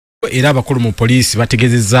era abakulu mu poliisi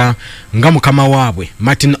bategezeza nga mukama waabwe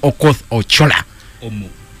Martin Okoth Ochola OMO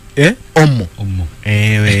OMO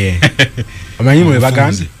amanyi mwe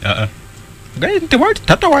bagambye gaye tewali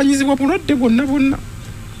tatawanyizibwa bulwadde bwonna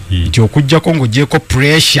nti okujjako ng'ogyeko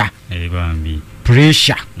pressure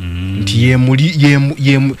nti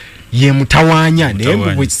ye mutawanya naye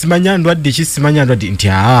bwe kisimanya ndwadde kisimanya ndwadde nti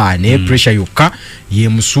naye pressure yokka ye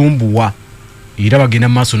musumbuwa era bagenda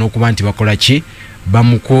mu maaso n'okuba nti bakola ki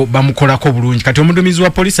bamukolako bulungi kati omuduumizi wa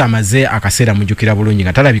poliisi amaze akaseera mujjukira bulungi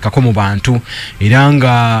nga talabikako mu bantu era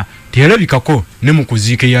nga teyalabikako ne mu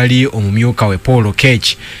kuziika yali omumyuka we Paul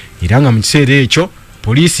Kech era nga mu kiseera ekyo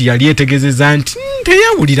poliisi yali etegezeza nti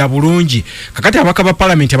teyawulira bulungi kakati abaka ba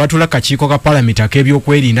parliament abatula kakiiko ka parliament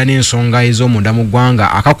ak'ebyokwerinda n'ensonga ez'omunda mu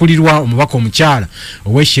ggwanga akakulirwa omubaka omukyala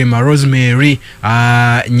ow'Eshema Rosemary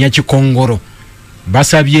Nyakikongoro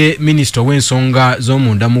basabye minisita w'ensonga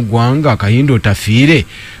z'omunda mu ggwanga Kayindo Tafiire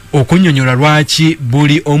okunnyonnyola lwaki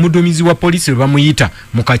buli omuduumizi wa poliisi bamuyita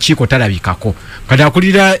mu kakiiko talabikako kati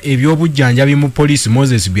akulira ebyobujjanjabi mu poliisi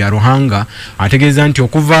Moses Byaruhanga ategeeza nti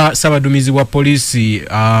okuva ssabaduumizi wa poliisi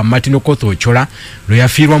Martin Okoth Ochola lwe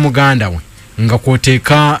yafiirwa muganda we nga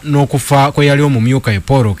kwoteeka n'okufa kwe yali omumyuka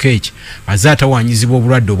Paul Kech azze atawanyizibwa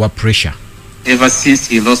obulwadde obwa pressure. Ever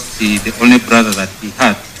since he lost the only brother that he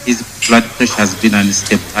had, his blood pressure has been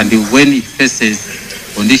unstable, and when he faces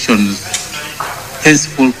conditions,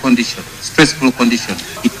 tenseful condition, stressful condition,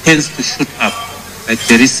 it tends to shoot up. Like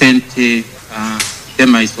the recent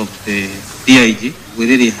demise of the DIG, we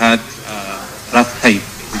really had a rough time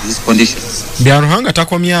with his conditions. Byaruhanga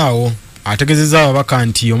takomyawo ategezeza ababaka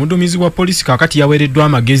nti omuduumizi wa poliisi kakati yaweereddwa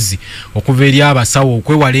amagezi okuva eri abasawo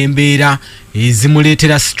okwewala embeera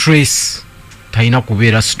ezimuleetera stress talina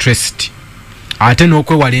kubeera stressed ate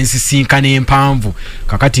n'okwewala ensisinkano empanvu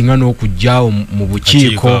kakati nga n'okujjaawo mu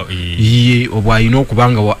bukiiko obwa alina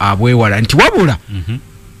okuba nga abwewala nti wabula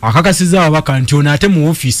akakasiza ababaka nti ono ate mu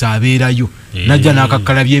ofiisi abeerayo najja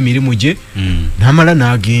n'akakkalabya emirimu gye n'amala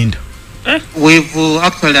n'agenda. We've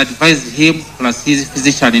actually advised him plus his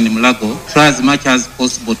physician in Mulago try as much as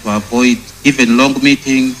possible to avoid even long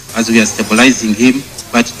meetings as we are stabilizing him.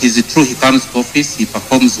 But it is true, he comes to office, he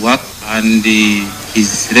performs work, and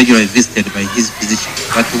is regularly visited by his physician.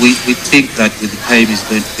 But we think that with time he's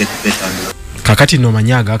going to get better. Kakati no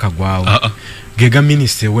manyaga akagwawo. Gega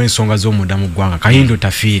minister w'ensonga z'omunda mu ggwanga Kayindo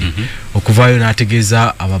Tafiire okuvaayo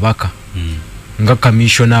n'ategeeza ababaka nga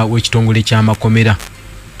commissioner w'ekitongole ky'amakomera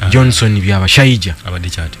Johnson byabashayija abadde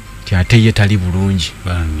kyate kyate ye tali bulungi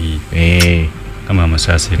kama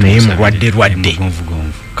amasasi naye mulwadde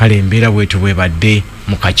kale embeera bwetu bwebadde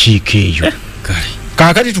mu kakiiko eyo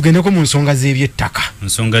kakati tugendeko mu nsonga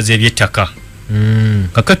z'ebyettaka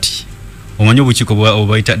kakati omanyi obukiiko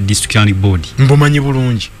obayita district land board mbumanyi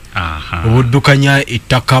bulungi obuddukanya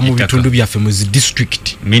ettaka mu bitundu byaffe mu zi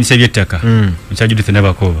district minisita by'ettaka Judith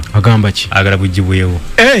Nabakoba agamba ki agala bugibwewo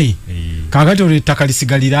kakati olwo ettaka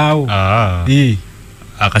lisigaliraawo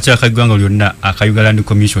akakiiko k'eggwanga lyonna aka Uganda Land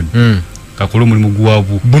Commission kakulu mulimu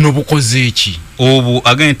gwabwo buno bukoze eki obwo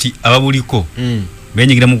agamba nti ababuliko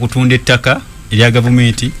benyigira mu kutunda ettaka erya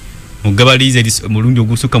gavumenti mugaba liizi omulundi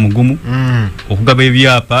ogusukka mugumu okugaba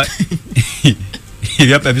ebyapa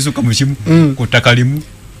ebisuka mu kimu ku ttaka limu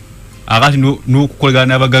akati n'okukolagana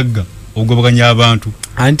n'abagagga okugobaganya abantu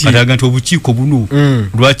kataga nti obukiiko buno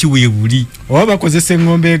lwaki weebuli oba bakozesa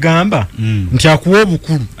eŋŋombe egamba nti akuwa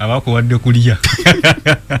obukulu abakuwadde kulya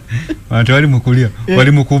abantu bali mu kulya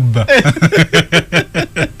bali mu kubba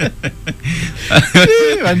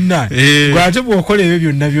banna gwate bw'okola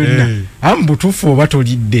ebyo byonna amu butuufu oba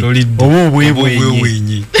tolidde oba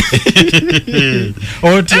obwebwenyi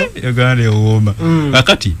oti Uganda ewooma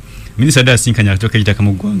kakati minisita dasinkanya akatooka ekitaka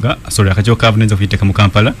mu ggwanga asobola akakiiko ka bunenza okuyiteka mu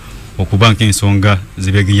Kampala okuba nk'ensonga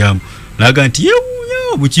zibegeyamu naga nti yewuunya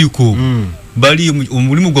obukiiko bali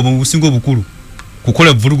omulimu gwabwe mu businga obukulu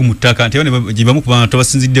kukola vulugu mu ttaka nti gibamu ku bantu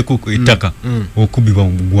abasinziddeko ettaka okubibwa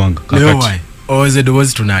mu ggwanga kakati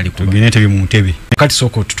ozedobozi tunaalikuba tugende entebe mu ntebe kakati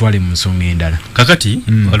sooka otutwale mu nsonga endala kakati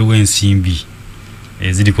waliwo ensimbi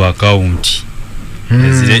eziri ku akawunti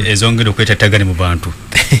ezongera okwetatagane mu bantu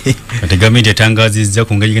kati gavumenti etangazizza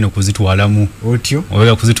ku ngeri gena okuzitwalamu otyo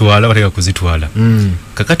oba kuzitwala bateka kuzitwala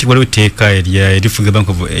kakati waliwo etteeka erifuga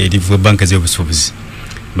banka ez'obusuubuzi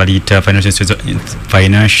baliyita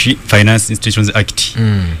Finance Institutions Act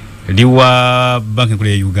liwa banka enkulu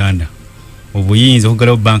ya Uganda obuyinza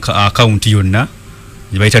okugalawo banka akawunti yonna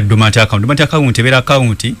gye bayita dormant account ebeera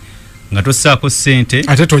akawunti nga tossaako ssente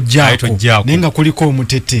ate tojjaako naye nga kuliko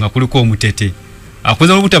omutete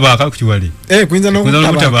akwenza n'obutabaako kuyinza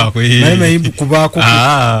n'obutabaako naye naye kubaako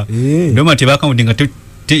ndoma nti baakawunti nga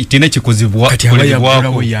tena kikozibwa kati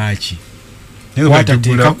abayagulawo yaki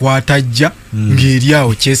kwatateeka kwatajja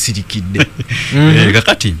ng'eryawo kyesirikidde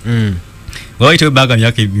kakati wawaitawo banka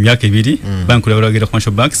myaka 2 bank kulawulagira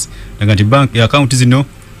commercial banks naga nti bank account zino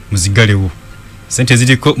muzigalewo sente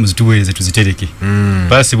ziriko muzituweereze tuzitereke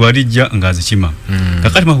pasi bwalijja ng'azikima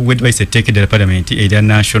kakati makugwedde bayise etteekedde la parliament erya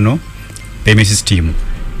national payment system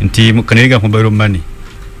nti kaneriga ku mobile money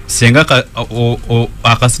senga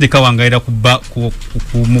akasente kawangaira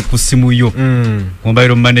ku simu yo ku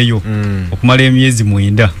mobile money yo okumala emyezi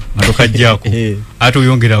 9 atokajjako ate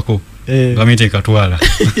oyongerako gavumenti ekatwala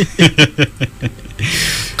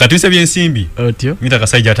katuse byensimbi mita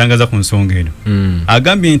kasajja atangaza ku nsonga eno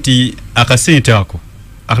agambye nti akasente ako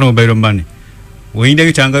akano mobile money oyinda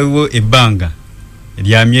bitangawo ebbanga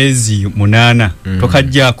lya myezi 8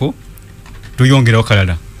 tokajjako tuyongerawo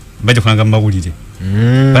kalala bajja kulanga Amawulire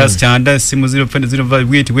basi chanda simu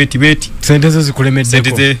 0.05 wait sente zo zikulemeddeko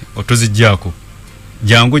sente otozijjako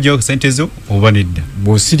jangu jo sente zo obanedda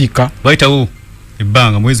bosirika baitawo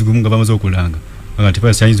ebbanga mwezi gumu nga bamaze okulanga nga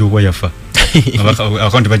tipasi chanyizo obwa yafa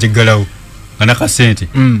account bajigalawo kana ka sente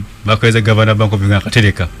bakweza governor bank of Uganda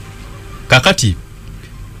katereka kakati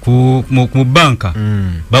mu banka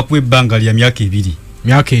bakuwe banga lya myaka 2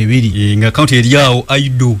 nga account eryawo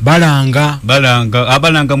aido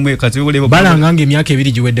balanga mwe kati wole balanga nge myaka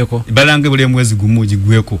 2 giweddeko balanga bole mwezi gumu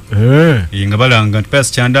gigweko nga balanga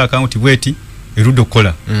tipasi chanda account bweti erudo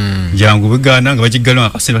kola jangu bigana nga bajigalo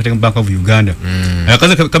akasente bateka bank of Uganda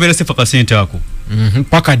akaza kabera sefa kasente ako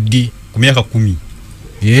paka di ku myaka 10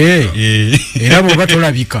 era bo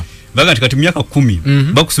batolabika baga kati myaka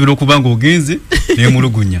 10 bakusubira okubanga ogenze ne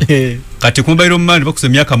mulugunya kati kumbairo mandi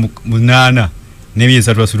bakusubira myaka 8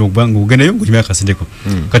 nemyezi 3 basubira okubanga ogendayo ku myaka kasenteko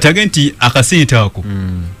kati agenti akasente ako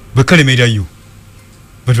bekalemerayo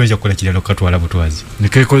batwaje kola kiralo katwala butwazi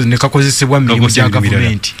nekakozesebwa mu bya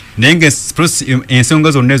government nenge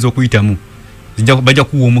ensonga zonna ez'okuyitamu zijja bajja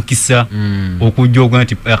kuwa omukisa okujja ogwa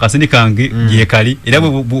nti akasente kange yekali era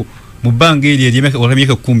mu banga eri myaka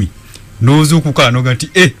 10 nozukuka noga nti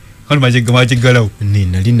kano majigalawo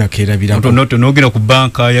nali nakerabirako nogenda ku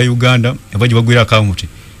banka ya Uganda abaji bagwira account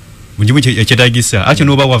mujibu ekyetagisa ate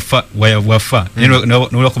noba wafa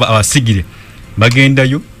nolwakuba abasigire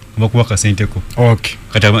bagendayo bakuwa kasenteko okay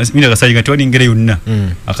kati mina kasajja twali ngere yonna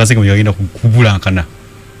akaseke mu yagenda kubulankana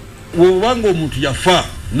wobanga omuntu yafa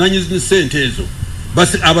nanyizi sente ezo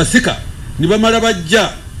basi abasika nibamala bajja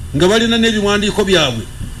nga balina n'ebiwandiiko byabwe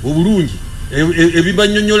obulungi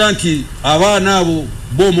ebibanyonyola nti abaana abo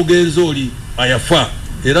b'omugenzi oli ayafa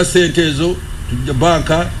era sente ezo tujja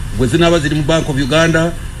banka bwe zinaba ziri mu Bank of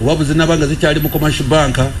Uganda oba bwe zinaba nga zikyali mu commercial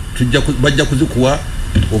banka bajja kuzikuwa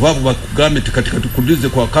oba bakugambe kati kuduze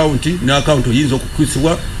ku account ne account oyinza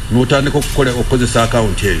okukwisibwa n'otandika okukozesa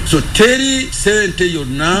account eyo so teri sente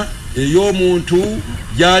yonna ey'omuntu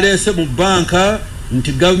gyalese mu banka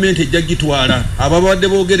nti government ejja gitwala ababadde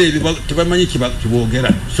boogera ebyo tebamanyi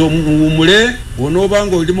kiboogera so muwumule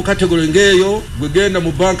onoobanga oli mu kategori ng'eyo gwe genda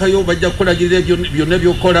mu banka yo bajja kukulagirira byonna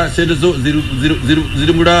by'okola sente zo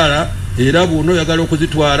ziri mulaala era bw'onooyagala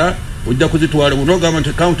okuzitwala ojja kuzitwala bw'onoogamba nti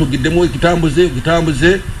account ogiddemu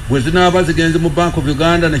gitambuze bwe zinaaba zigenze mu Bank of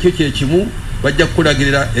Uganda nakyo kyekimu bajja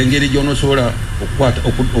kukulagirira engeri gy'onoosobola okukwata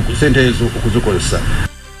sente ezo okuzikozesa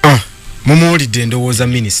mumuwulidde ndowooza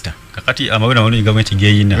minisita kakati amawera wano gavumenti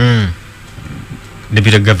geyina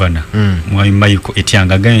deputy governor mwami Michael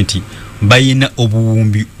Etyanga agambye bayina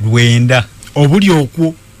obuwumbi 9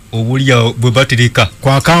 obuli bwe batereka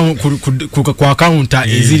kwa akaunta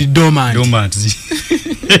eziri dormant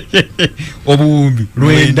obuwumbi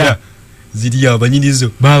 9 ziri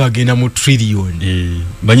abanyinizo babagenda mu trillion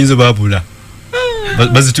banyinizo babula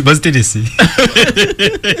baziterese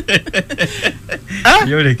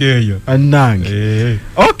yolekeyo annange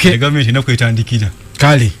okay government nakwetandikira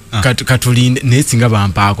kale katulinde nesinga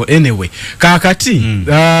bampaako anyway kakati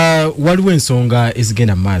waliwo ensonga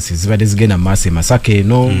ezigenda maaso zibadde zigenda maaso Masaka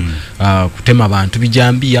eno kutema abantu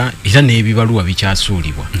bijambia era n'ebibaluwa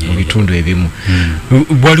bikyasuulibwa mu bitundu ebimu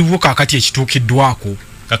waliwo kakati ekituukiddwako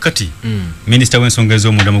kakati minisita w'ensonga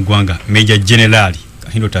ez'omunda mu ggwanga Major General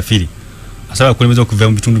Kahindo Tafiri asaba kulemeza okuva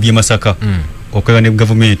mu bitundu by'e Masaka okwega ne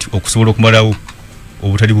government okusobola okumalawo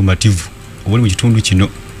obutali bumativu obuli mu kitundu kino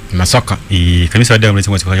Masaka kamisa wadde mu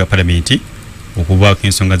lw'ensi ya parliament okubaako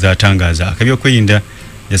ensonga z'atangaza akabyokwerinda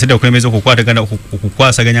yasedda okulemeza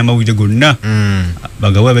okukwasaganya amawulire gonna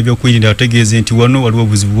bagawa ebyokwerinda bategeeze nti wano waliwo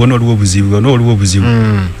obuzibu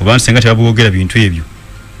oba nsenga tebaboogera bintu ebyo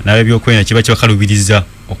nawe ebyokwerinda kiba kibakalubiriza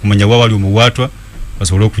okumanya wa wali omuwaatwa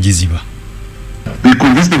basobole okugiziba. They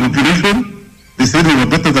convinced the population. They said they were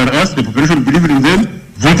better than us. The population believed in them.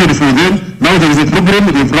 voted for them. Now there is a problem,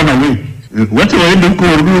 they've run away. What in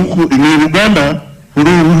Uganda,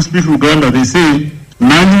 who speak Uganda, they say,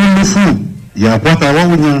 Nani Mufu, Yakwata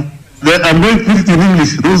Wawunya. I'm going to put it in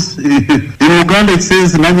English. Those, in Uganda it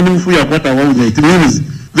says, Nani Mufu, Yakwata Wawunya. It means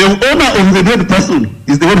the owner of the dead person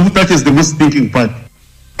is the one who touches the most thinking part.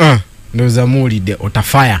 Ndoza Amawulire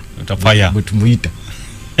otafaya. Butumuita.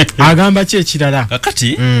 Agamba ki ekirala?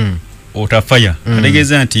 Kakati otafaya.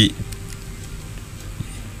 Ategeeza nti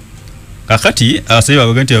kakati asaba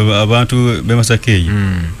bagante abantu bemasake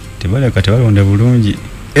tebale kati balonda bulungi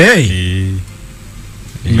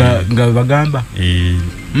nga bagamba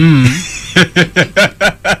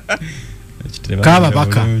kaba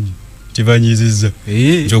baka tibanyiziza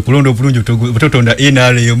njo kulonda bulungi utotonda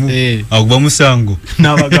NRM agwa musango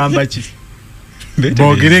nabagamba ki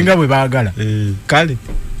bogerenga bwe bagala kale.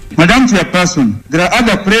 Madam Chairperson, there are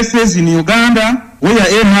other places in Uganda where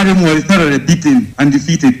NRM were thoroughly beaten and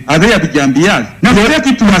defeated. Are they at Jambial? Now they take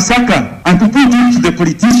it to Masaka and to put it to the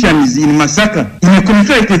politicians in Masaka in a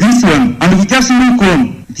country like this one, and we just look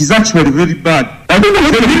on. It is actually very bad. I don't know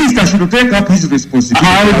what the minister should take up his responsibility.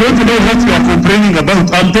 I want to know what you are complaining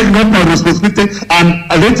about. I'm taking up my responsibility and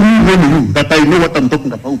let me warn you that I know what I'm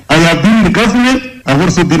talking about. I have been in the government, I've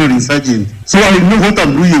also been an insurgent. So I know what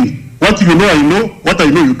I'm doing. What you know, I know. What I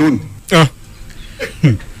know, you don't.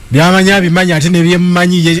 Byamanya bimanya ate ne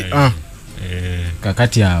byemmanyi ye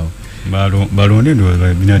kakati awo balonde ndo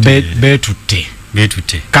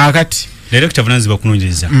betutte kakati director vananzi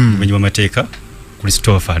bakunonyereza benyi bamateeka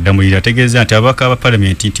Christopher Damuyira ategeeza nti abaka aba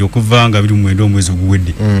parliament nti okuvanga biri mu mwendo omwezi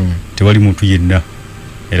oguwedde tewali muntu yenna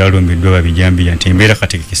era alombeddwa babijambiya nti embeera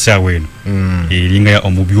katekekesaawo eno eringa ya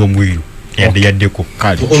omubi omwiru yaddeko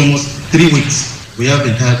for almost 3 weeks we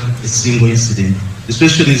haven't had a single incident. The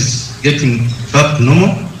situation is getting back to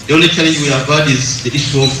normal. The only challenge we have had is the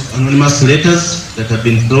issue of anonymous letters that have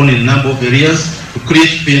been thrown in a number of areas to create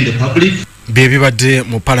fear in the public. Bebibadde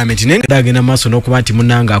mu parliament n'agenda maaso n'okuba nti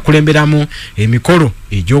Munnanga akulemberamu emikolo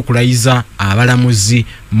egy'okulayiza abalamuzi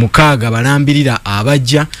 6 balambirira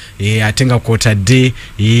abajja ate nga kwotadde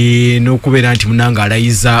n'okubeera nti Munnanga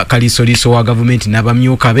alayiza kaliisoliiso wa gavumenti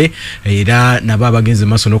n'abamyuka be era nabo abagenze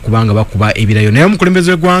maaso n'okubanga bakuba ebirayo. Naye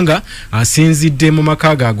omukulembeze w'eggwanga asinzidde mu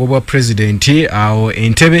maka ge ag'obwa pulezidenti awo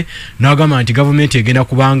Entebbe n'agamba nti gavumenti egenda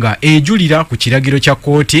kubanga ejulira ku kiragiro kya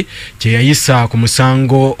kkooti kye yayisa ku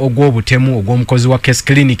musango ogw'obutemu ogw'omukozi wa Case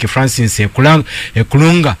Clinic Francis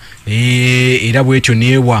Ekulunga era bwetyo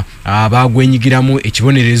neewa abagwenyigiramu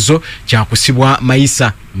ekibonerezo kya kusibwa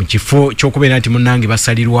mayisa mu kifo ky'okubeera nti Munnange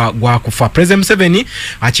basalirwa gwa kufa. President Museveni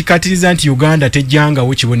akikatiriza nti Uganda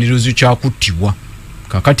tejjangawo kibonerezo kya kuttibwa.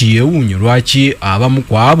 Kakati yeewuunyo lwaki abamu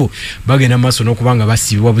kwabo bagenda maaso n'okubanga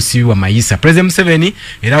basibibwa busibibwa mayisa. President Museveni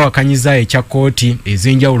era wakanyiza ekya kkooti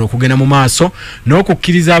ez'enjawulo okugenda mu maaso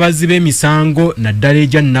n'okukkiriza abazzi b'emisango naddala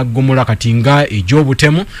egya Nnaggumula kati nga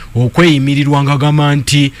egy'obutemu okweyimirirwa ng'agamba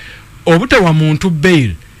nti obutawa muntu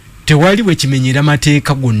bail tewali bwe kimenyera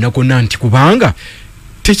mateeka gonna nti kubanga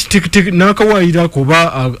nakawayira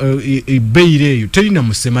kuba bail eyo terina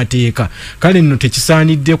musemateeka kale nno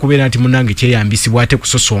tekisaanidde kubeera nti Munnange kyeyambisibwa ate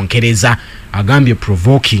kusosonkereza agambye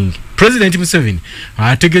provoking. President Museveni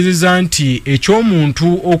ategezeza nti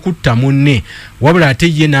eky'omuntu okutta munne wabula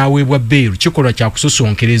ate ye n'aweebwa bail kikolwa kya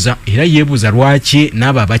kusosonkereza era yeebuuza lwaki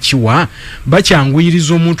n'abo abakiwa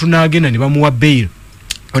bakyanguyiriza omuntu n'agenda ne bamuwa bail.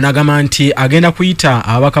 Onagamba nti agenda kuyita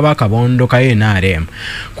ababaka ba kabondo ka NRM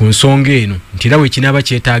ku nsonga eno nti era wekinaba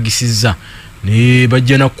kyetaagisizza ne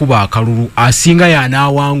bajja nakuba akalulu asinga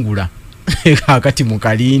y'anaawangula kakati mu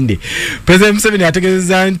kalinde. President Museveni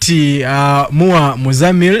ategeezezza nti Muwa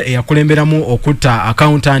Muzamil eyakulemberamu okutta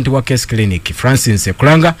accountant wa Case Clinic Francis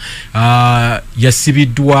Ekulanga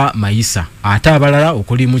yasibiddwa mayisa ate abalala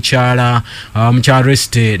okuli mukyala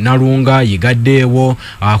arrest Nalunga yigaddeewo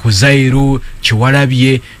Kuzairu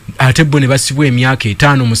Kiwalabye ate bo ne basibwa emyaka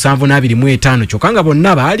 5 kyokka nga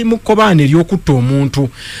bonna baali mu kkobaane ery'okutta omuntu.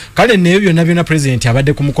 Kale n'ebyo byonna president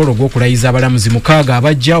abadde ku mukolo gw'okulayiza abalamuzi 6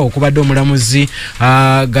 abajja okubadde omulamuzi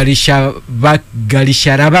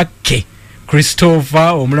Galisharabake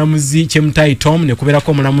Christopher omulamuzi Chemtai Tom ne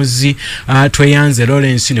kuberako omulamuzi Tweyanze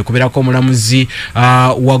Lawrence ne kuberako omulamuzi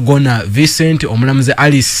Wagona Vincent omulamuzi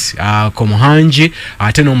Alice Komuhanji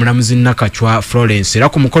ate n'omulamuzi Nakachwa Florence. Era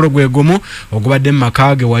ku mukolo gwegumu ogubadde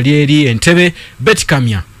makage wali eri Entebbe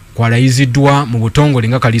Betkamya kwalayiziddwa mu butongole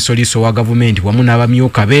nga kaliisoliiso wa gavumenti wamu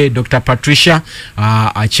n'abamyuka be Dr. Patricia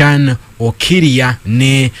Achan Okiria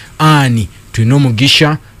ne Ani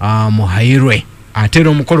Twinomugisha Muhairwe Atera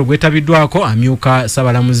omukolo gwetabiddwako amyuka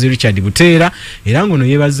Ssabalamuzi Richard Buteera era ngono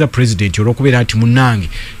yebaza president olwokubeera ati munnange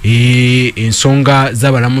ensonga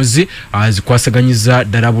z'abalamuzi azikwasaganyiza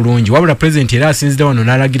ddala bulungi. Wabula president era asinzira wano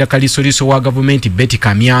n'alagira kalisoliso wa gavumenti Betty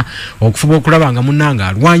Kamya okufuba okulaba nga munnange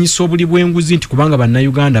alwanyisa obuli bw'enguzi nti kubanga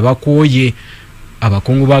bannayuganda bakooye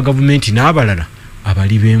abakungu ba gavumenti n'abalala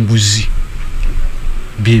abali b'enguzi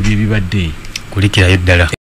bibadde kulikirayo ddala.